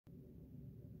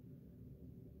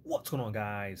What's going on,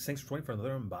 guys? Thanks for joining for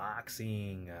another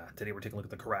unboxing. Today we're taking a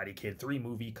look at the Karate Kid 3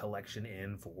 movie collection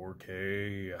in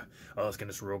 4K. Let's get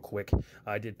this real quick.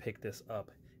 I did pick this up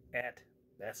at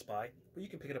Best Buy, but you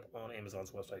can pick it up on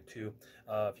Amazon's website too.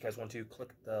 If you guys want to,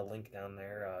 click the link down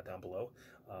there, down below,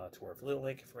 to our affiliate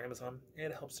link for Amazon.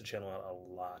 It helps the channel out a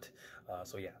lot.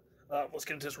 So yeah, let's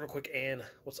get into this real quick and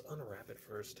let's unwrap it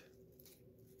first.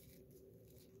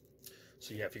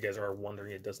 So yeah, if you guys are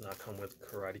wondering, it does not come with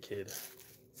Karate Kid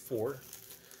 4,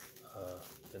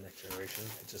 the next generation.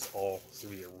 It's just all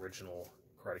through the original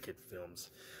Karate Kid films.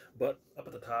 But up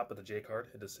at the top of the J card,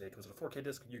 it does say it comes with a 4K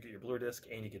disc. You get your Blu-ray disc,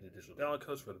 and you get the digital download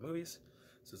codes for the movies.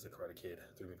 This is the Karate Kid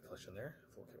 3 movie collection there,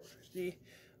 4K Ultra HD.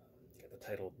 You got the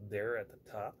title there at the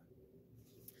top.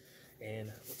 And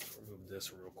let's remove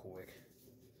this real quick.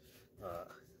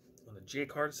 On the J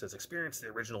card, it says, experience the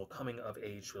original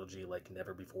coming-of-age trilogy like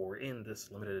never before in this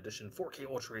limited edition 4K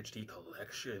Ultra HD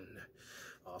collection.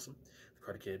 Awesome.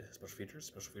 The Karate Kid special features.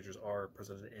 Special features are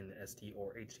presented in SD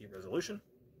or HD resolution.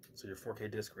 So your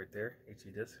 4K disc right there,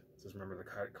 HD disc. It says, remember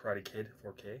the Karate Kid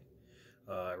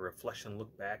 4K. Reflection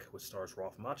look back with stars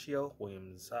Ralph Macchio,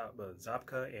 William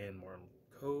Zabka, and Martin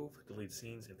Cove. Deleted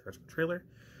scenes in the trailer.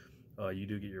 You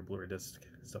do get your Blu-ray disc.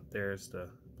 It's up there. It's the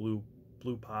blue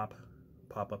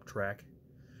pop-up track.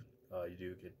 You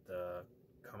do get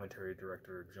commentary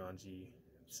director John G.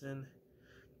 Ibsen,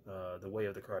 The Way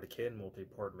of the Karate Kid,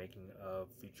 multi-part making of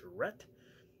featurette,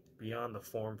 Beyond the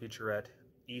Form featurette,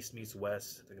 East Meets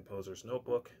West, The Composer's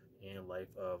Notebook, and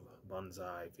Life of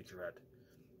Banzai featurette.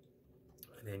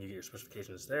 And then you get your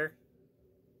specifications there.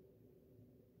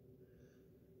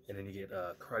 And then you get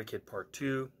Karate Kid Part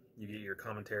 2. You get your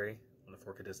commentary on the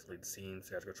 4K disc, deleted scenes,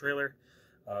 theatrical trailer.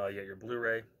 You get your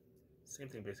Blu-ray. Same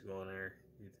thing basically on there.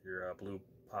 You get your blue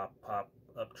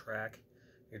pop-up track,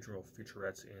 intro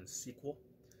featurettes, and sequel.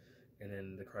 And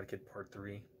then the Karate Kid Part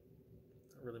 3.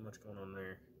 Not really much going on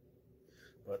there.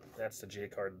 But that's the J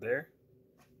card there.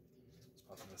 Let's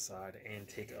pop on the side and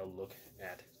take a look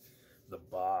at the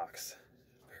box.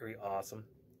 Very awesome.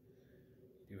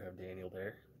 You do have Daniel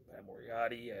there. Pat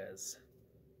Moriarty as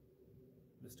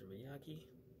Mr. Miyagi.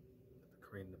 The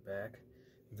crane in the back.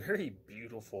 Very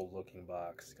beautiful looking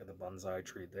box. Got the bonsai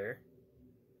tree there.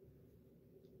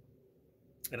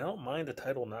 And I don't mind the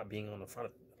title not being on the front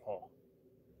of it at all.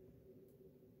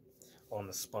 On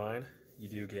the spine, you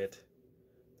do get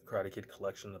the Karate Kid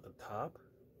collection at the top.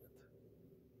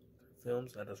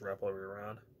 Films, that does wrap all the way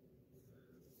around.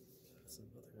 There's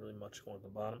nothing really much going at the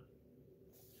bottom.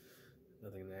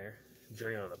 Nothing there.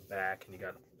 Jerry on the back, and you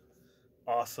got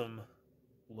awesome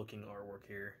looking artwork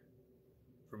here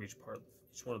from each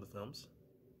one of the films.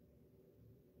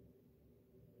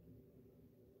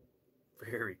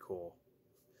 Very cool.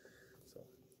 So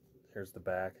here's the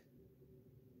back,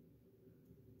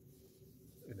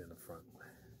 and then the front.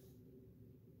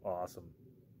 Awesome.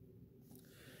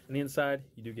 And the inside,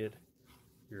 you do get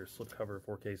your slipcover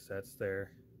 4K sets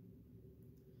there.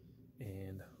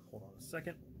 And hold on a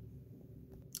second.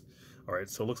 All right,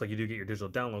 so it looks like you do get your digital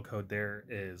download code there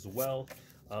as well.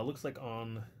 Looks like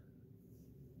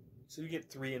so you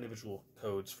get 3 individual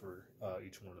codes for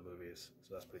each one of the movies,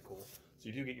 so that's pretty cool. So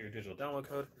you do get your digital download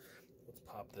code. Let's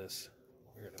pop this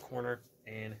here in the corner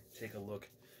and take a look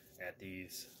at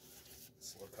these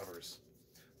slip covers.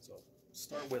 So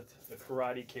start with the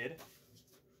Karate Kid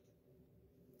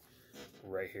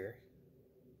right here.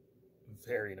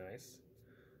 Very nice.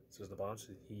 Says the bottom,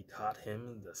 he taught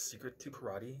him the secret to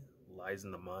karate lies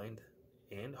in the mind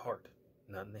and heart,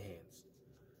 not in the hands.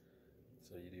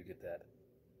 So you do get that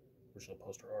original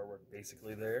poster artwork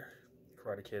basically there.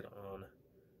 Karate Kid on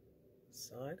the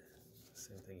side.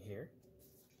 Same thing here.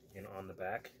 And on the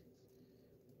back.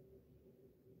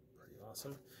 Pretty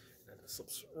awesome. And it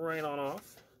slips right on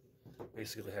off.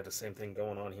 Basically had the same thing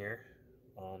going on here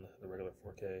on the regular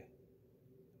 4K.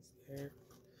 It's there.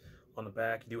 On the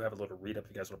back, you do have a little read up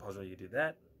if you guys want to pause it, you do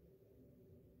that.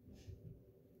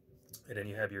 And then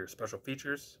you have your special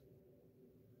features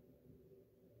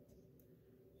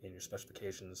and your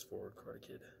specifications for Karate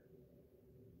Kid.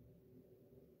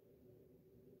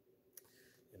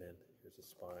 And then here's the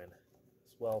spine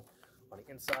as well. On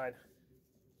the inside,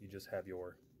 you just have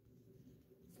your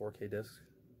 4K disc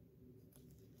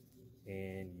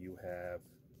and you have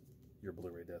your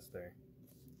Blu-ray disc there.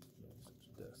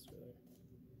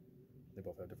 They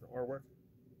both have different artwork.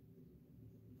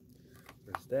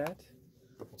 There's that.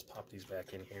 Let's pop these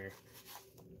back in here.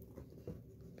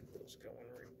 Get those going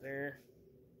right there.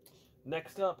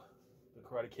 Next up, the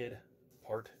Karate Kid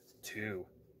Part 2.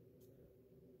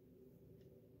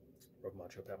 Ralph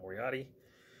Macchio, Pat Moriarty.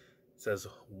 says,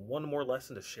 one more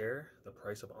lesson to share, the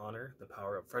price of honor, the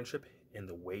power of friendship, and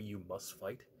the way you must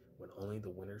fight when only the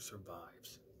winner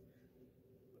survives.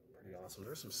 Pretty awesome.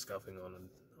 There's some scuffing on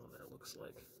that, looks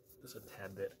like. Just a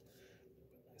tad bit.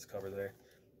 Nice cover there.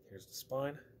 Here's the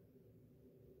spine.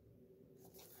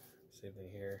 Same thing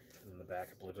here. And in the back,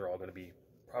 I believe they're all going to be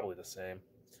probably the same.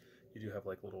 You do have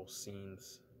like little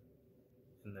scenes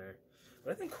in there.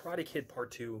 But I think Karate Kid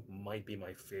Part 2 might be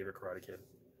my favorite Karate Kid.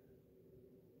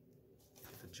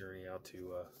 The journey out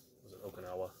to, was it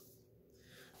Okinawa?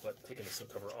 But taking the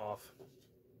slipcover off.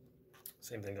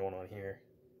 Same thing going on here.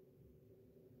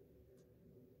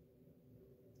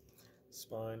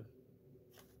 Spine.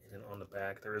 And then on the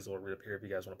back, there is a little read up here if you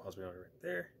guys want to pause me on it right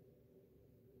there.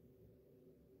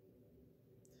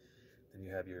 Then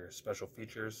you have your special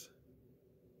features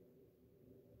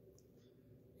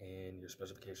and your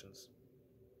specifications.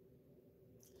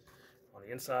 On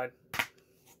the inside,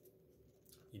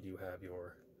 you do have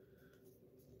your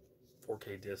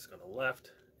 4K disc on the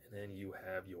left, and then you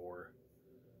have your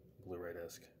Blu-ray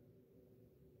disc.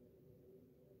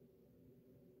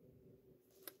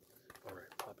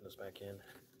 Alright, popping this back in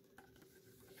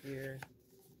here.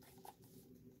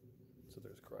 So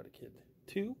there's Karate Kid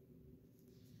 2.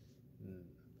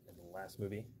 And the last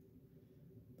movie,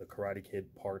 the Karate Kid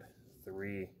Part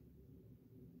 3.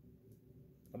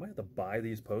 I might have to buy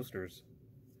these posters.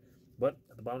 But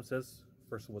at the bottom it says,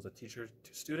 first it was a teacher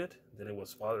to student, then it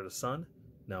was father to son,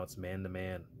 now it's man to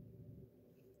man.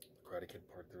 Karate Kid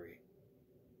Part 3.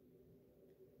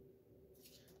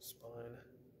 Spine,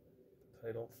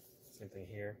 title, same thing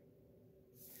here.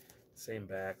 Same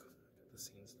back, got the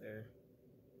scenes there.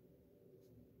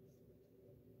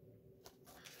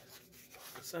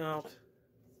 Pop this out.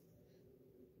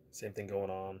 Same thing going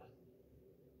on.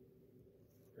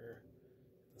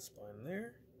 The spine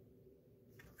there.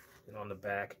 And on the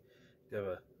back, you have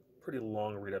a pretty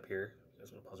long read up here. You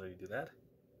guys want to pause while you do that.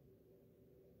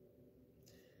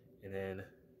 And then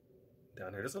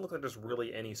down here, doesn't look like there's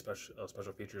really any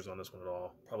special features on this one at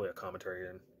all. Probably a commentary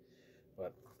in,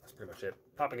 but that's pretty much it.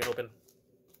 Popping it open,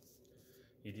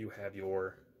 you do have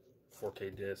your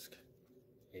 4K disc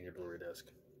and your Blu-ray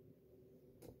disc.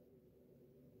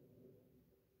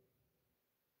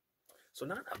 So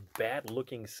not a bad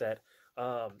looking set.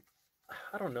 I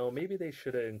don't know, maybe they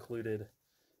should have included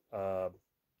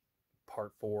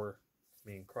Part 4. I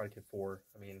mean, Karate Kid 4.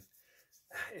 I mean,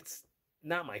 it's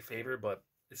not my favorite, but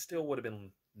it still would have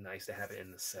been nice to have it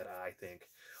in the set, I think.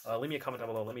 Leave me a comment down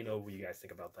below. Let me know what you guys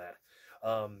think about that.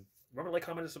 Remember to like,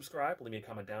 comment, and subscribe. Leave me a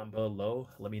comment down below.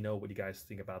 Let me know what you guys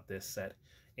think about this set.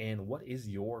 And what is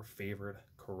your favorite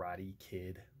Karate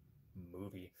Kid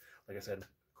movie? Like I said,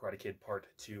 Karate Kid Part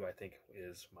 2, I think,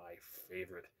 is my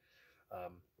favorite.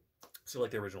 Still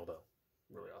like the original, though.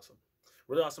 Really awesome.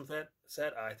 Really awesome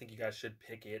set. I think you guys should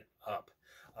pick it up.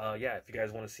 Yeah, if you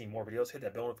guys want to see more videos, hit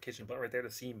that bell notification button right there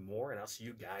to see more. And I'll see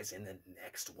you guys in the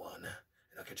next one.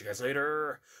 And I'll catch you guys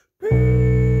later.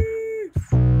 Peace!